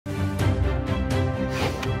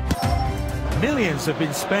Millions have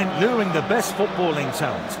been spent luring the best footballing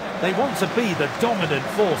talent. They want to be the dominant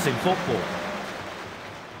force in football.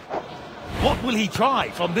 What will he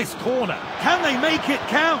try from this corner? Can they make it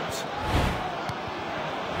count?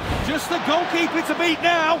 Just the goalkeeper to beat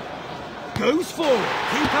now. Goes for it.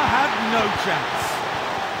 Keeper had no chance.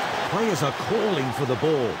 Players are calling for the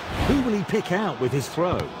ball. Who will he pick out with his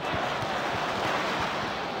throw?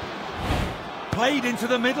 Played into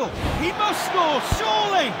the middle. He must score,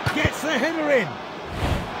 surely! Gets the header in.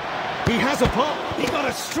 He has a pop. He got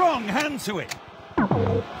a strong hand to it.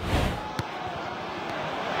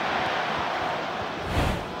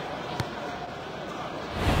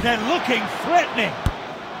 They're looking threatening.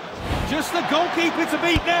 Just the goalkeeper to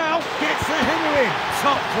beat now. Gets the header in.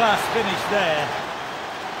 Top class finish there.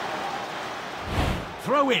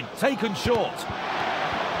 Throw in, taken short.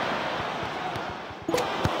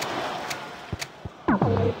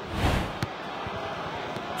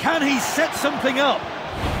 Can he set something up?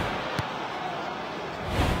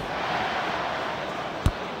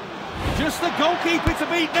 Just the goalkeeper to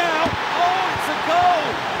beat now. Oh, it's a goal!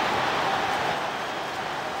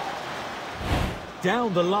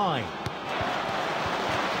 Down the line.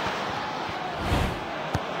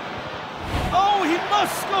 Oh, he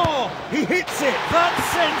must score! He hits it! That's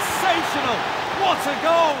sensational! What a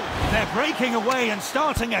goal! They're breaking away and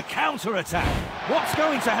starting a counter-attack. What's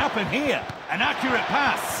going to happen here? An accurate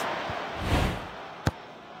pass.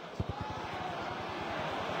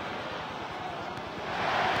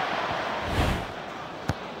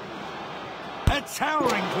 A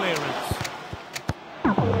towering clearance.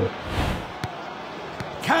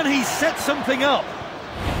 Can he set something up?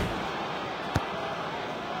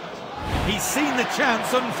 He's seen the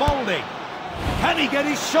chance unfolding. Can he get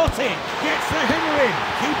his shot in? Gets the header in.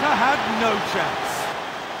 Keeper had no chance.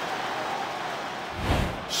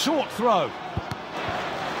 Short throw.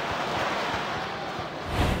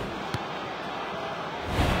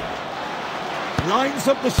 Lines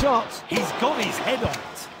up the shot. He's got his head on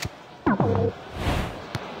it.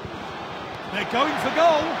 They're going for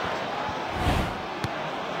goal.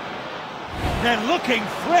 They're looking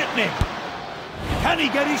threatening. Can he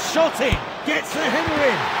get his shot in? Gets the header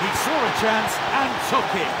in. He saw a chance and took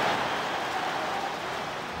it.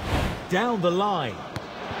 Down the line.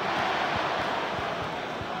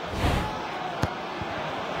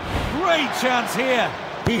 Great chance here.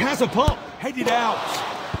 He has a pop. Headed out.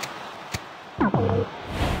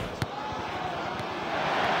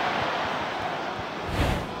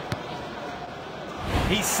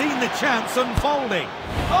 He's seen the chance unfolding.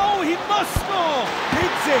 Oh, he must score!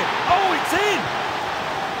 Hits it! Oh, it's in!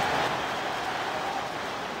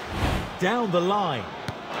 Down the line.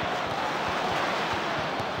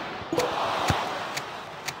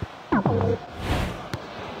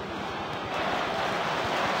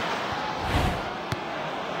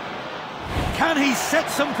 Can he set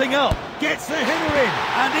something up? Gets the header in,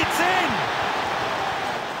 and it's in!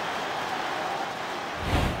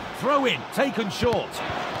 Throw in, taken short.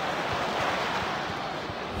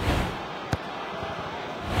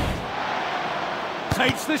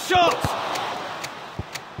 Takes the shot!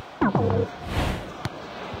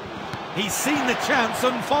 He's seen the chance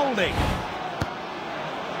unfolding.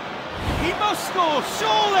 He must score,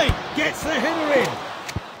 surely! Gets the header in.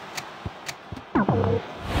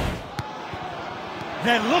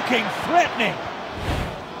 They're looking threatening.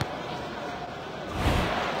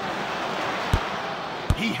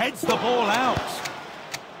 He heads the ball out.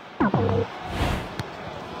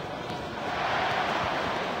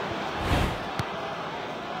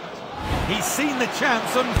 He's seen the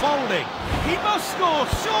chance unfolding. He must score,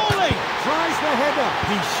 surely! Tries the header.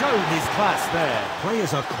 He's shown his class there.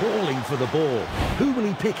 Players are calling for the ball. Who will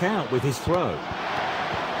he pick out with his throw?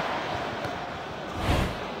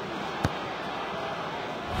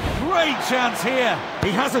 Great chance here.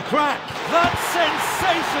 He has a crack. That's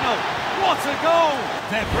sensational. What a goal!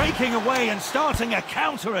 They're breaking away and starting a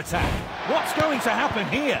counter-attack. What's going to happen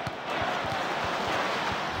here?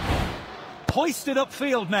 Hoisted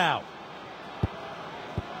upfield now.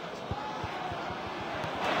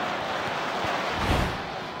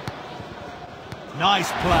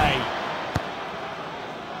 Nice play.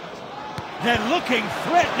 They're looking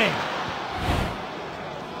threatening.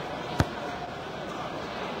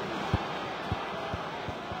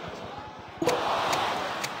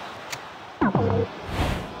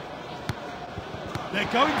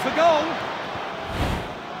 They're going for goal.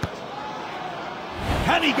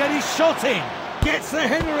 Can he get his shot in? Gets the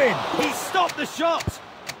header in. He stopped the shot.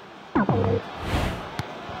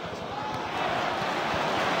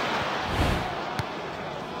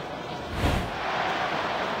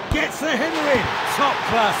 Gets the header in. Top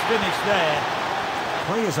class finish there.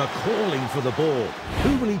 Players are calling for the ball.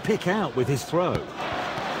 Who will he pick out with his throw?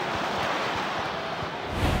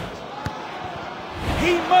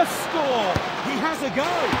 He must score. He has a go.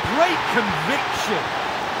 Great conviction.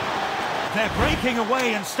 They're breaking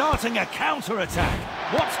away and starting a counter-attack.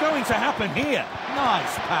 What's going to happen here?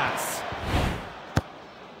 Nice pass.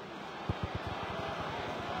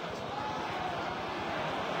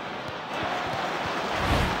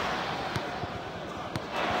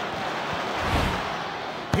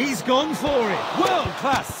 He's gone for it.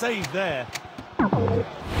 World-class save there.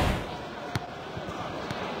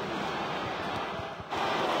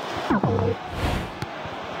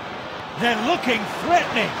 They're looking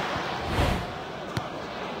threatening.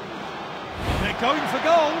 They're going for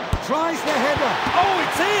goal. Tries the header. Oh,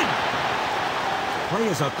 it's in!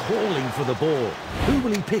 Players are calling for the ball. Who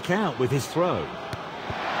will he pick out with his throw?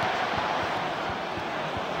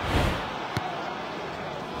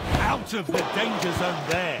 Out of the danger zone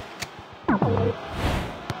there.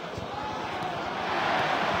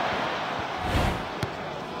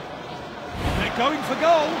 They're going for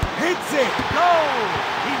goal. Hits it. Goal!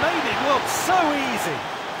 He made it look so easy.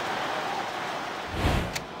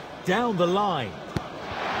 Down the line.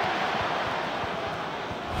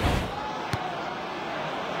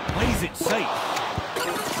 Plays it safe.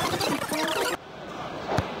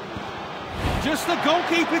 Just the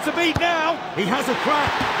goalkeeper to beat now. He has a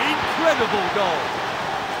crack. Incredible goal.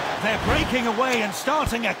 They're breaking away and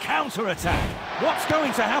starting a counter-attack. What's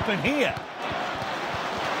going to happen here?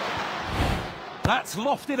 That's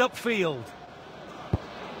lofted upfield.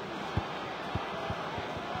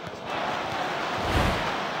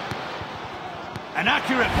 An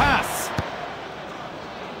accurate pass.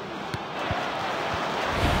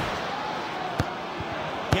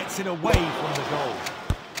 Gets it away from the goal.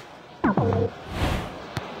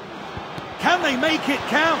 Can they make it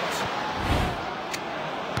count?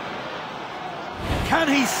 Can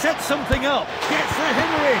he set something up? Gets the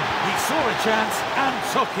header in. He saw a chance and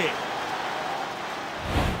took it.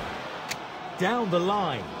 Down the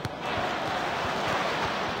line.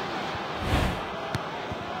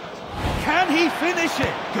 Can he finish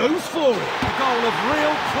it? Goes for it. A goal of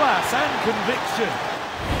real class and conviction.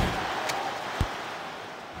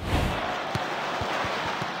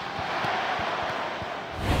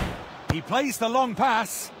 He plays the long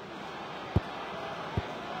pass.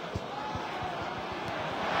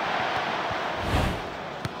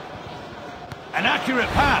 An accurate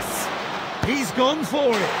pass. He's gone for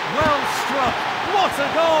it. Well struck. What a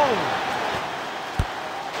goal!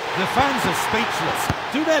 The fans are speechless.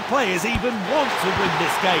 Do their players even want to win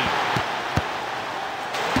this game?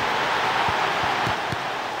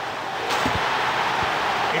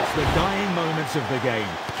 It's the dying moments of the game.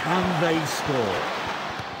 Can they score?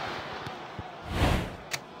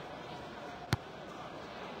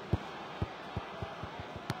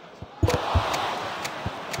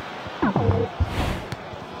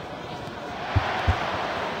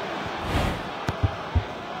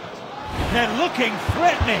 They're looking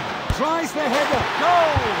threatening. Tries the header.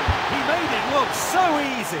 Goal! He made it look so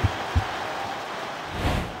easy.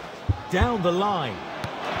 Down the line.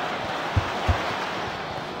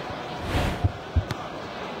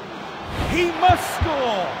 He must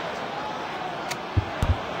score.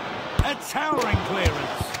 A towering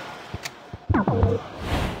clearance.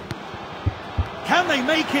 Can they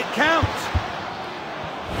make it count?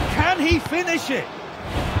 Can he finish it?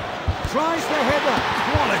 Tries the header.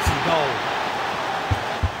 Quality goal.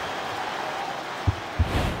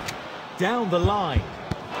 Down the line.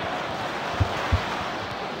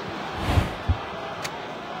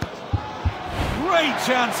 Great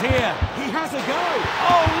chance here. He has a go.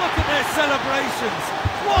 Oh, look at their celebrations.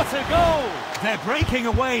 What a goal. They're breaking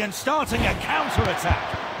away and starting a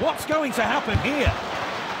counter-attack. What's going to happen here?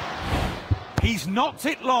 He's knocked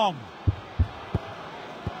it long.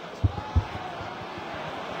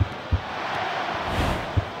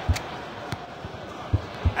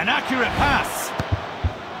 An accurate pass.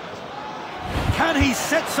 Can he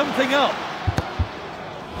set something up?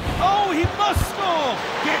 Oh, he must score!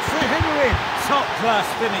 Gets the header in. Top class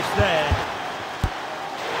finish there.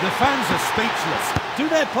 The fans are speechless. Do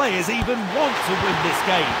their players even want to win this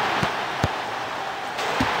game?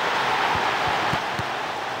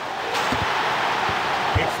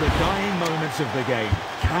 It's the dying moments of the game.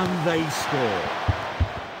 Can they score?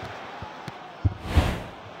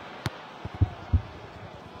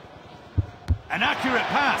 An accurate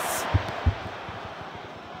pass.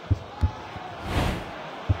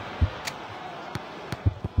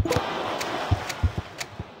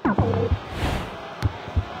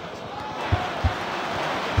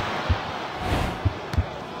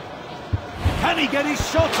 Can he get his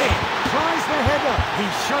shot in? Tries the header. He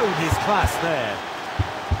showed his class there.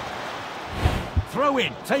 Throw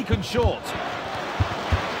in, taken short.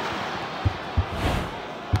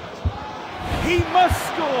 He must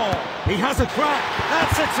score. He has a crack.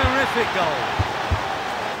 That's a terrific goal.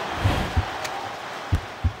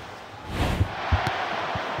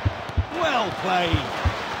 Well played.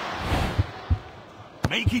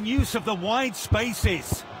 Making use of the wide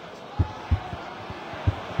spaces.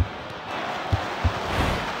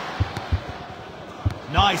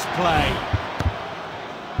 Nice play.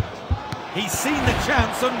 He's seen the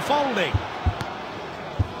chance unfolding.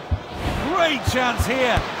 Great chance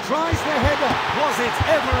here. Tries the header. Was it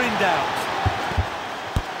ever in doubt?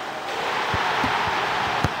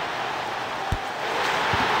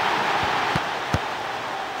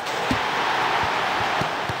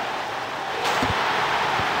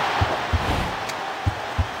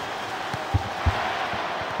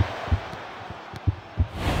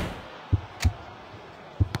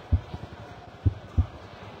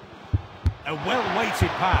 A well-weighted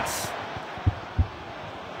pass.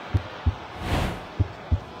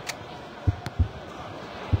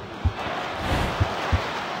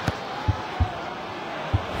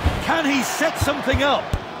 Can he set something up?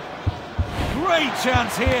 Great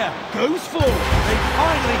chance here. Goes forward. They've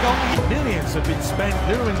finally got... Millions have been spent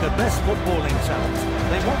luring the best footballing talent.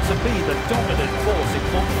 They want to be the dominant force in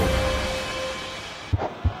football.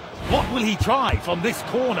 What will he try from this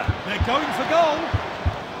corner? They're going for goal.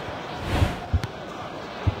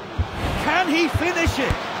 Can he finish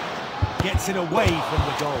it? Gets it away from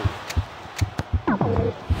the goal.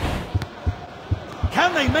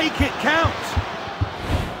 Can they make it count?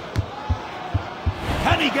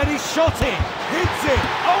 Can he get his shot in? Hits it.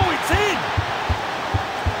 Oh, it's in!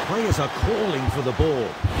 Players are calling for the ball.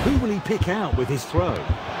 Who will he pick out with his throw?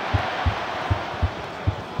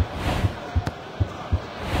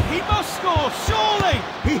 He must score, surely!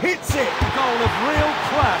 He hits it! A goal of real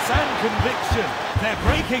class and conviction. They're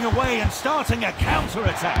breaking away and starting a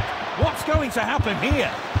counter-attack. What's going to happen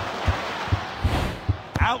here?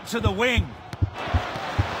 Out to the wing.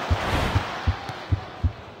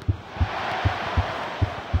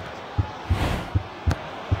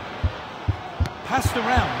 Passed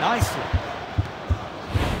around nicely.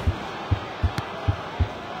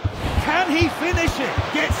 Can he finish it?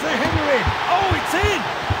 Gets the header in. Oh, it's in!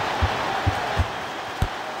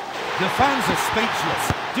 The fans are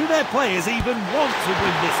speechless. Do their players even want to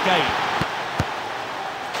win this game?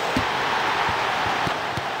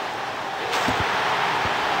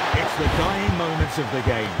 It's the dying moments of the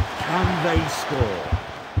game. Can they score?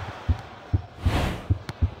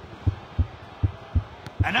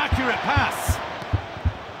 An accurate pass.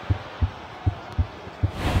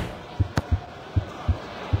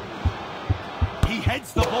 He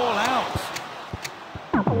heads the ball out.